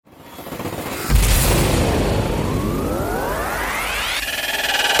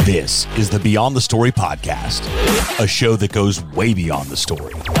This is the Beyond the Story podcast, a show that goes way beyond the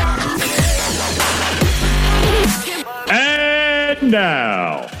story. And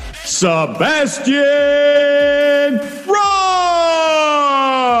now, Sebastian Ross.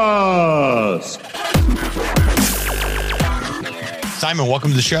 Simon, welcome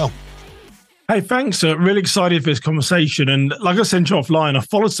to the show. Hey, thanks. Really excited for this conversation. And like I sent you offline, I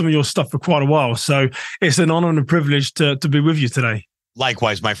followed some of your stuff for quite a while. So it's an honor and a privilege to be with you today.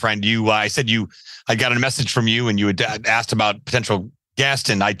 Likewise, my friend. I got a message from you and you had asked about potential guest,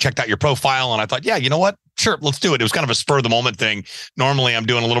 and I checked out your profile and I thought, yeah, you know what? Sure, let's do it. It was kind of a spur of the moment thing. Normally I'm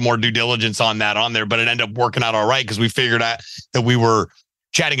doing a little more due diligence on there, but it ended up working out all right because we figured out that we were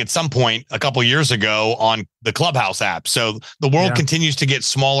chatting at some point a couple of years ago on the Clubhouse app. So the world continues to get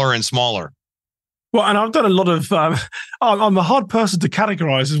smaller and smaller. Well, and I've done a lot of, I'm a hard person to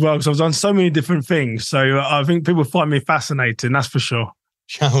categorize as well because I've done so many different things. So I think people find me fascinating, that's for sure.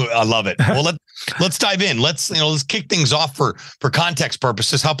 I love it. Well, let's dive in. Let's kick things off for context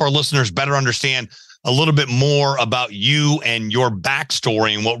purposes, help our listeners better understand a little bit more about you and your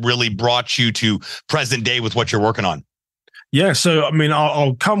backstory and what really brought you to present day with what you're working on. Yeah, so I mean,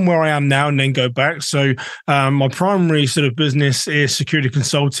 I'll come where I am now and then go back. So my primary sort of business is security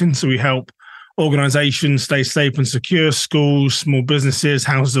consulting. So we help organizations stay safe and secure, schools, small businesses,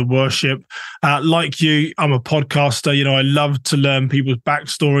 houses of worship. Like you, I'm a podcaster. I love to learn people's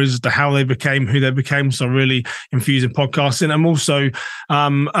backstories as to how they became who they became. So really infused in podcasting. I'm also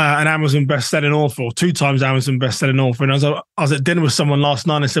an Amazon best-selling author, 2 times Amazon best-selling author. And I was at dinner with someone last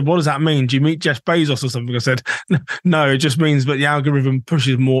night and I said, what does that mean? Do you meet Jeff Bezos or something? I said, no, it just means that the algorithm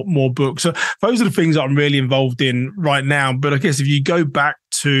pushes more books. So those are the things that I'm really involved in right now. But I guess if you go back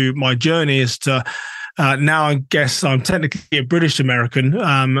to my journey as to now, I guess I'm technically a British American.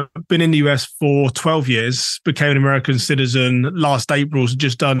 Been in the US for 12 years, became an American citizen last April, so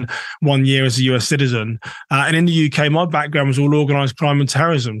just done 1 year as a US citizen. And in the UK, my background was all organized crime and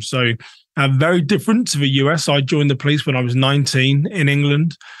terrorism. So very different to the US. I joined the police when I was 19 in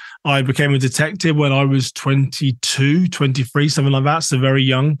England. I became a detective when I was 22, 23, something like that. So very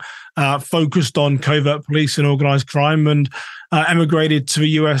young, focused on covert police and organized crime, and emigrated to the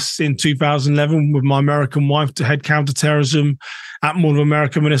US in 2011 with my American wife to head counterterrorism at Mall of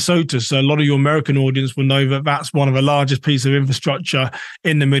America, Minnesota. So a lot of your American audience will know that that's one of the largest pieces of infrastructure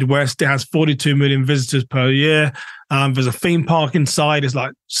in the Midwest. It has 42 million visitors per year. There's a theme park inside. It's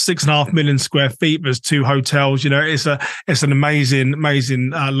like 6.5 million square feet. There's 2 hotels. It's an amazing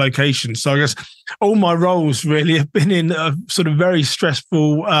location. So I guess all my roles really have been in sort of very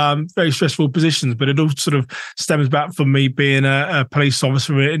stressful positions. But it all sort of stems back from me being a police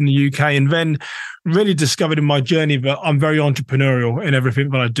officer in the UK, and then really discovered in my journey that I'm very entrepreneurial in everything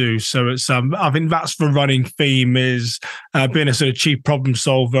that I do. So it's I think that's the running theme is being a sort of chief problem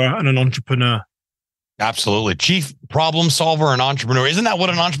solver and an entrepreneur. Absolutely. Chief problem solver and entrepreneur. Isn't that what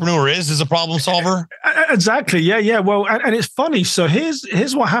an entrepreneur is a problem solver? Exactly. Yeah. Well, and it's funny. So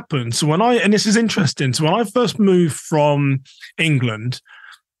here's what happened. So and this is interesting. So when I first moved from England,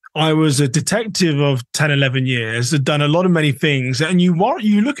 I was a detective of 10, 11 years, had done a lot of many things. And you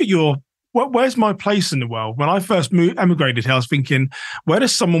look at where's my place in the world? When I first emigrated here, I was thinking, where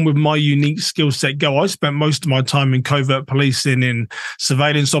does someone with my unique skill set go? I spent most of my time in covert policing, in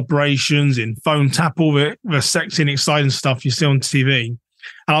surveillance operations, in phone tap, all the sexy and exciting stuff you see on TV.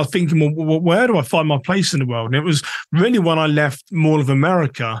 And I was thinking, well, where do I find my place in the world? And it was really when I left Mall of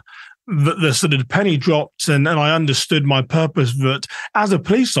America that the sort of penny dropped, and I understood my purpose, that as a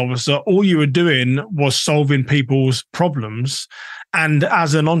police officer, all you were doing was solving people's problems. And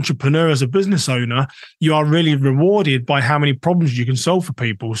as an entrepreneur, as a business owner, you are really rewarded by how many problems you can solve for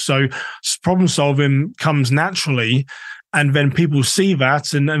people. So problem solving comes naturally, and then people see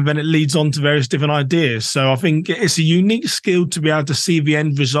that, and then it leads on to various different ideas. So I think it's a unique skill to be able to see the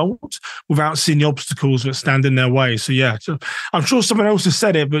end result without seeing the obstacles that stand in their way. So yeah, I'm sure someone else has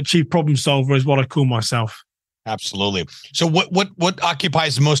said it, but chief problem solver is what I call myself. Absolutely. So what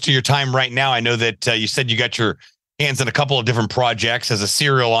occupies most of your time right now? I know that you said you got your hands in a couple of different projects. As a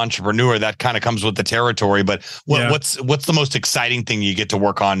serial entrepreneur, that kind of comes with the territory. But what's the most exciting thing you get to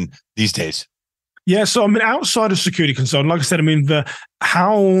work on these days? Yeah, so I mean, outside of security consulting, like I said, I mean,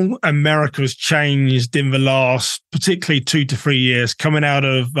 how America has changed in the last, particularly 2 to 3 years, coming out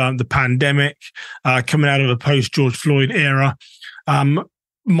of the pandemic, coming out of the post-George Floyd era.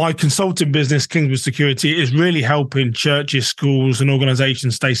 my consulting business, Kingswood Security, is really helping churches, schools, and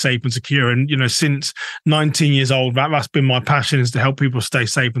organizations stay safe and secure. And, since 19 years old, that's been my passion, is to help people stay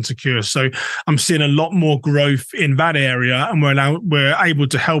safe and secure. So I'm seeing a lot more growth in that area, and we're able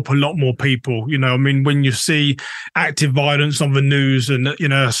to help a lot more people. When you see active violence on the news and,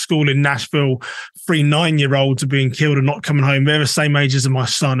 a school in Nashville, 3 9-year-olds are being killed and not coming home. They're the same age as my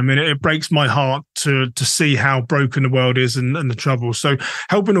son. It breaks my heart to see how broken the world is and the trouble. So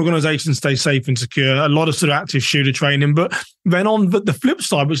helping organizations stay safe and secure, a lot of sort of active shooter training. But then on the flip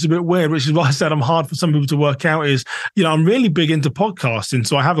side, which is a bit weird, which is why I said I'm hard for some people to work out, is, I'm really big into podcasting.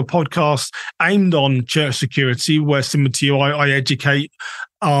 So I have a podcast aimed on church security, where, similar to you, I educate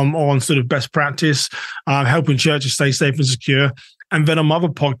on sort of best practice, helping churches stay safe and secure. And then on my other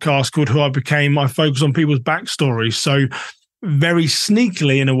podcast called Who I Became, I focus on people's backstories. So very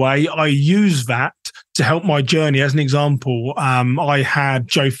sneakily, in a way, I use that to help my journey. As an example, I had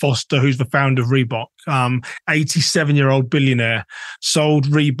Joe Foster, who's the founder of Reebok, 87-year-old billionaire, sold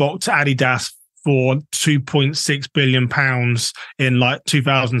Reebok to Adidas for £2.6 billion in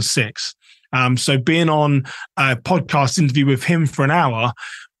 2006. So being on a podcast interview with him for an hour,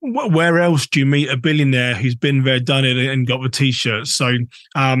 where else do you meet a billionaire who's been there, done it, and got the T-shirt? So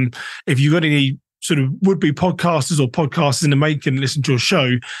if you've got any sort of would-be podcasters or podcasters in the making listen to a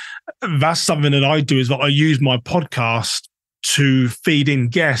show, that's something that I do, is that I use my podcast to feed in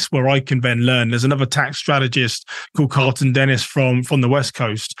guests where I can then learn. There's another tax strategist called Carlton Dennis from the West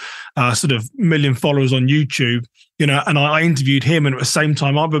Coast, sort of million followers on YouTube, and I interviewed him, and at the same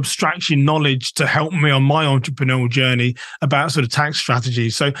time, I've abstraction knowledge to help me on my entrepreneurial journey about sort of tax strategy.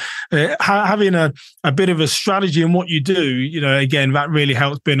 So having a bit of a strategy in what you do, again, that really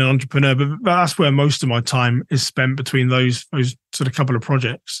helps being an entrepreneur. But that's where most of my time is spent, between those sort of couple of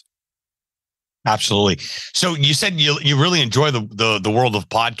projects. Absolutely. So you said you really enjoy the world of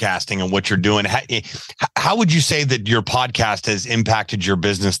podcasting and what you're doing. How would you say that your podcast has impacted your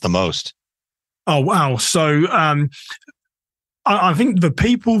business the most? Oh, wow. So I think the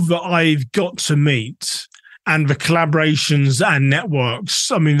people that I've got to meet and the collaborations and networks.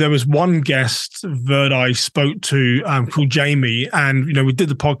 There was one guest that I spoke to called Jamie, and, we did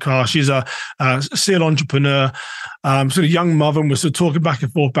the podcast. She's a serial entrepreneur, sort of young mother, and we're sort of talking back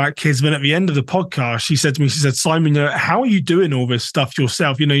and forth about kids. Then at the end of the podcast, she said to me, Simon, how are you doing all this stuff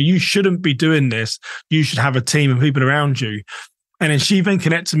yourself? You shouldn't be doing this. You should have a team of people around you. And then she then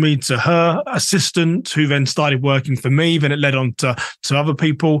connected me to her assistant, who then started working for me. Then it led on to other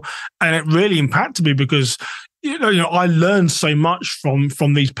people. And it really impacted me because, I learned so much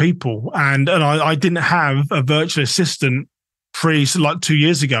from these people. And I didn't have a virtual assistant 2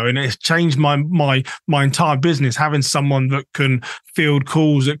 years ago, and it's changed my entire business, having someone that can field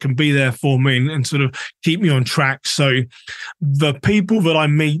calls, that can be there for me and sort of keep me on track. So the people that I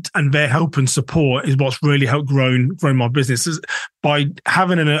meet and their help and support is what's really helped grow my business. By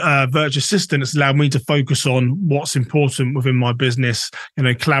having a virtual assistant, it's allowed me to focus on what's important within my business,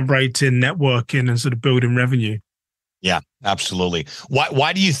 collaborating, networking, and sort of building revenue. Yeah, absolutely.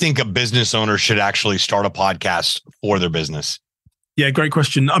 Why do you think a business owner should actually start a podcast for their business? Yeah, great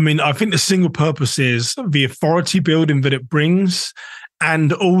question. I think the single purpose is the authority building that it brings,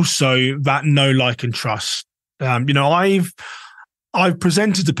 and also that know, like, and trust. I've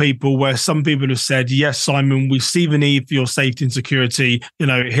presented to people where some people have said, yes, Simon, we see the need for your safety and security.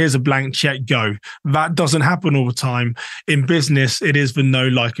 Here's a blank check, go. That doesn't happen all the time. In business, it is the know,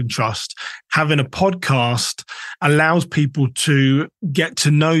 like, and trust. Having a podcast allows people to get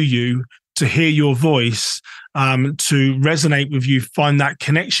to know you, to hear your voice, to resonate with you, find that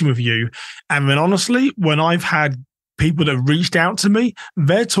connection with you. And then honestly, when I've had people that reached out to me,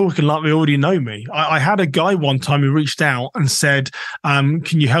 they're talking like they already know me. I had a guy one time who reached out and said, can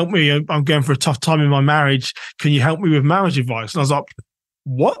you help me? I'm going for a tough time in my marriage. Can you help me with marriage advice? And I was like,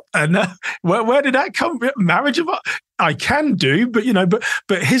 what? And where did that come from? Marriage advice? I can do, but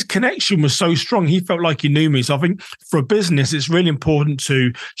his connection was so strong. He felt like he knew me. So I think for a business, it's really important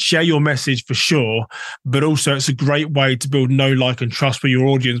to share your message for sure, but also it's a great way to build know, like, and trust with your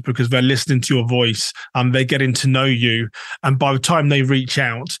audience, because they're listening to your voice and they're getting to know you. And by the time they reach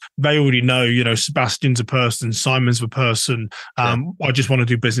out, they already know, Sebastian's a person, Simon's a person. I just want to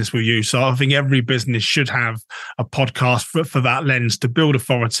do business with you. So I think every business should have a podcast for that lens, to build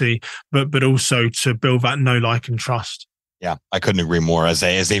authority, but also to build that know, like, and trust. Yeah, I couldn't agree more. As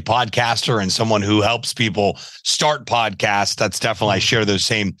a podcaster and someone who helps people start podcasts, that's definitely, I share those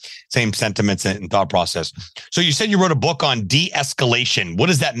same sentiments and thought process. So you said you wrote a book on de-escalation. What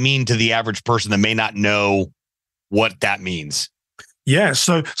does that mean to the average person that may not know what that means? Yeah,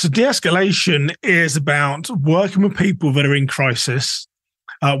 so de-escalation is about working with people that are in crisis,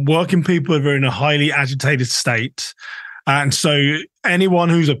 working people are in a highly agitated state. And so anyone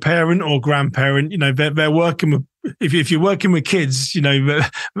who's a parent or grandparent, they're working with, if you're working with kids,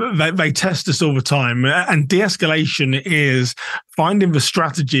 they test us all the time. And de-escalation is finding the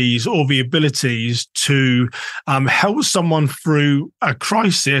strategies or the abilities to help someone through a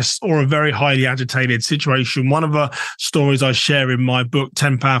crisis or a very highly agitated situation. One of the stories I share in my book,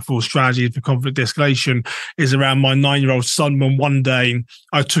 10 Powerful Strategies for Conflict De-Escalation, is around my 9-year-old son when one day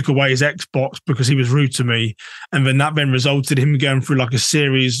I took away his Xbox because he was rude to me. And then that resulted in him going through like a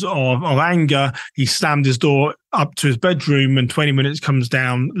series of anger. He slammed his door up to his bedroom, and 20 minutes comes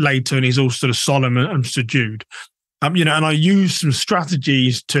down later and he's all sort of solemn and subdued. And I used some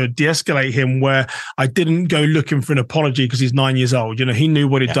strategies to de-escalate him where I didn't go looking for an apology because he's 9 years old. He knew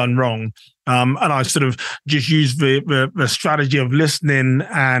what he'd done wrong. And I sort of just used the strategy of listening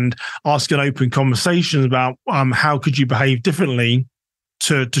and asking open conversations about how could you behave differently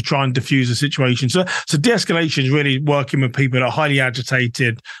to try and diffuse the situation. So de-escalation is really working with people that are highly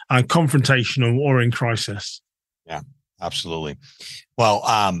agitated and confrontational or in crisis. Yeah, absolutely. Well,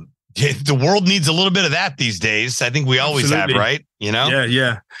 the world needs a little bit of that these days. I think we always have, right?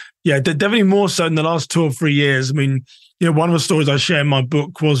 Yeah. Definitely more so in the last 2 or 3 years. I mean, one of the stories I share in my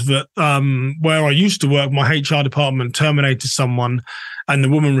book was that where I used to work, my HR department terminated someone, and the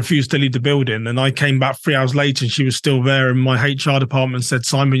woman refused to leave the building. And I came back 3 hours later and she was still there. And my HR department said,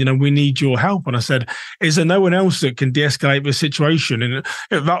 Simon, we need your help. And I said, is there no one else that can de-escalate the situation? And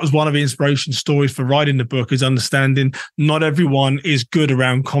that was one of the inspiration stories for writing the book, is understanding not everyone is good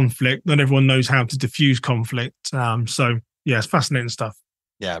around conflict. Not everyone knows how to diffuse conflict. So yeah, it's fascinating stuff.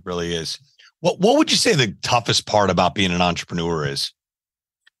 Yeah, it really is. What would you say the toughest part about being an entrepreneur is?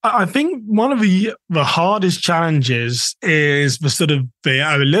 I think one of the hardest challenges is the sort of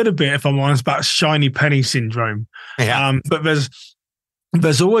a little bit, if I'm honest, about shiny penny syndrome. Yeah. But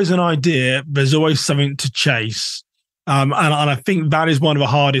there's always an idea, there's always something to chase. And I think that is one of the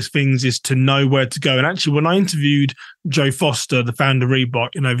hardest things, is to know where to go. And actually, when I interviewed Joe Foster, the founder of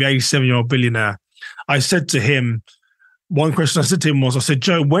Reebok, the 87-year-old billionaire, I said to him, one question I said to him was, I said,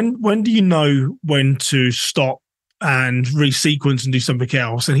 Joe, when do you know when to stop and resequence and do something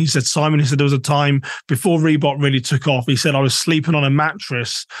else? And he said, Simon, there was a time before Reebok really took off. He said, I was sleeping on a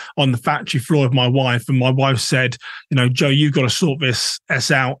mattress on the factory floor of my wife. And my wife said, Joe, you've got to sort this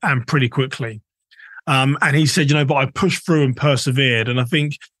out, and pretty quickly. And he said, but I pushed through and persevered. And I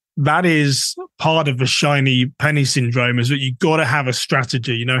think that is part of the shiny penny syndrome, is that you've got to have a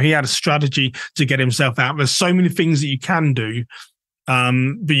strategy. He had a strategy to get himself out. There's so many things that you can do.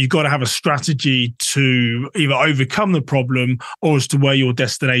 But you've got to have a strategy to either overcome the problem or as to where your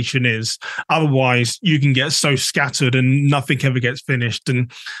destination is. Otherwise, you can get so scattered and nothing ever gets finished.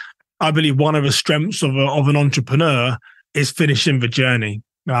 And I believe one of the strengths of an entrepreneur is finishing the journey.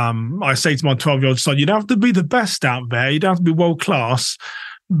 I say to my 12-year-old son, you don't have to be the best out there. You don't have to be world class.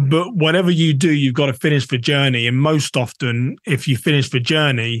 But whatever you do, you've got to finish the journey. And most often, if you finish the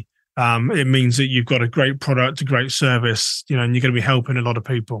journey, it means that you've got a great product, a great service, and you're going to be helping a lot of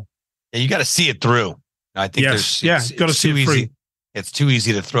people. Yeah, you got to see it through. I think got to see it through. It's too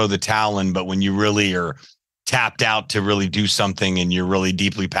easy to throw the towel in, but when you really are tapped out to really do something and you're really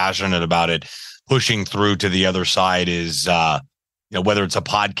deeply passionate about it, pushing through to the other side is, whether it's a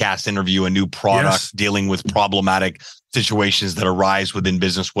podcast interview, a new product, dealing with problematic situations that arise within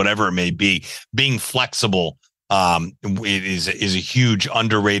business, whatever it may be, being flexible. It is a huge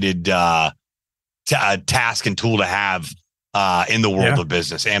underrated task and tool to have in the world of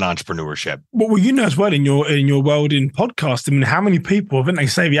business and entrepreneurship. Well, as well in your world in podcasting. How many people? I think they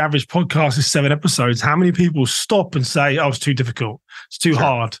say the average podcast is 7 episodes. How many people stop and say, "Oh, it's too difficult. It's too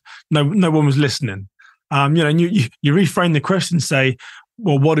hard. No one was listening." And you reframe the question, say,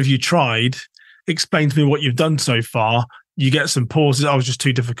 "Well, what have you tried? Explain to me what you've done so far." You get some pauses. I was just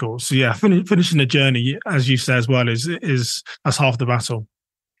too difficult. So yeah, finishing the journey, as you say as well, is that's half the battle.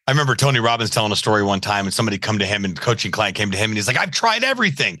 I remember Tony Robbins telling a story one time, and somebody come to him, and coaching client came to him, and he's like, "I've tried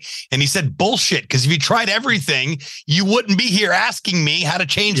everything," and he said, "Bullshit, because if you tried everything, you wouldn't be here asking me how to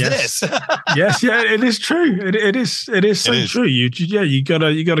change this." Yes, it is true. It is so true. You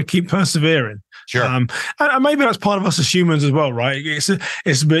gotta keep persevering. Sure. And maybe that's part of us as humans as well, right?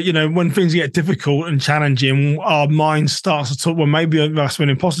 It's but when things get difficult and challenging, our mind starts to talk, well, maybe that's when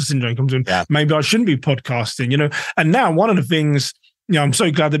imposter syndrome comes in. Yeah. Maybe I shouldn't be podcasting, And now one of the things, I'm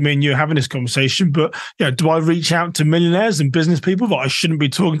so glad that me and you are having this conversation, but do I reach out to millionaires and business people that I shouldn't be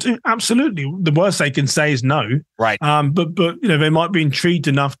talking to? Absolutely. The worst they can say is no. Right. But they might be intrigued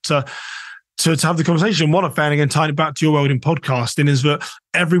enough to have the conversation. What I found, again, tying it back to your world in podcasting, is that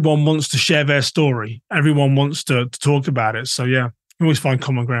everyone wants to share their story. Everyone wants to talk about it. So yeah, we always find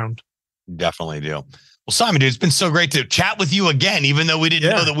common ground. Definitely do. Well, Simon, dude, it's been so great to chat with you again, even though we didn't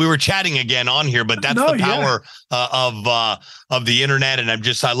know that we were chatting again on here, but that's the power of the internet. And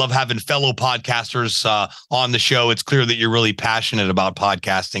I love having fellow podcasters on the show. It's clear that you're really passionate about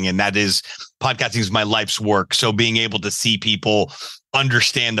podcasting, and podcasting is my life's work. So being able to see people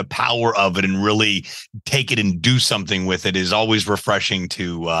understand the power of it and really take it and do something with it is always refreshing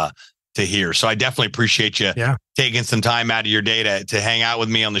to hear. So I definitely appreciate you taking some time out of your day to hang out with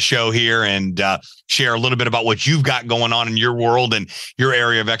me on the show here and share a little bit about what you've got going on in your world and your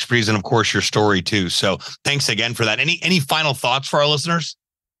area of expertise, and of course your story too. So thanks again for that. Any final thoughts for our listeners?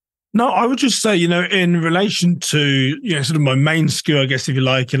 No, I would just say, in relation to, sort of my main skill, I guess, if you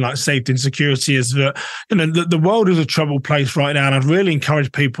like, in like safety and security, is that, the world is a troubled place right now. And I'd really encourage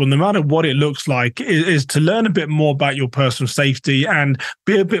people, no matter what it looks like, is to learn a bit more about your personal safety and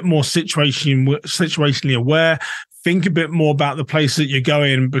be a bit more situationally aware. Think a bit more about the place that you're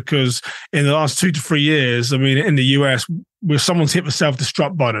going, because in the last 2 to 3 years, in the US, where someone's hit the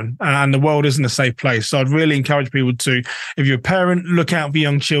self-destruct button and the world isn't a safe place. So I'd really encourage people to, if you're a parent, look out for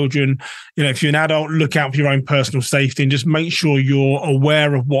young children. If you're an adult, look out for your own personal safety and just make sure you're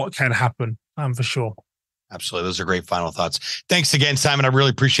aware of what can happen, for sure. Absolutely. Those are great final thoughts. Thanks again, Simon. I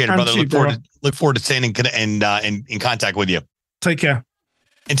really appreciate it, brother. Look forward to staying in contact with you. Take care.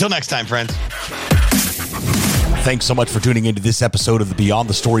 Until next time, friends. Thanks so much for tuning into this episode of the Beyond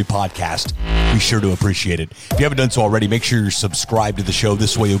the Story podcast. Be sure to appreciate it. If you haven't done so already, make sure you're subscribed to the show.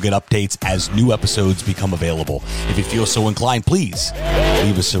 This way you'll get updates as new episodes become available. If you feel so inclined, please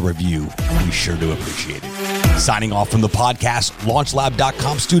leave us a review. Be sure to appreciate it. Signing off from the podcast,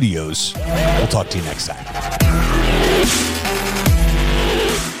 LaunchLab.com studios. We'll talk to you next time.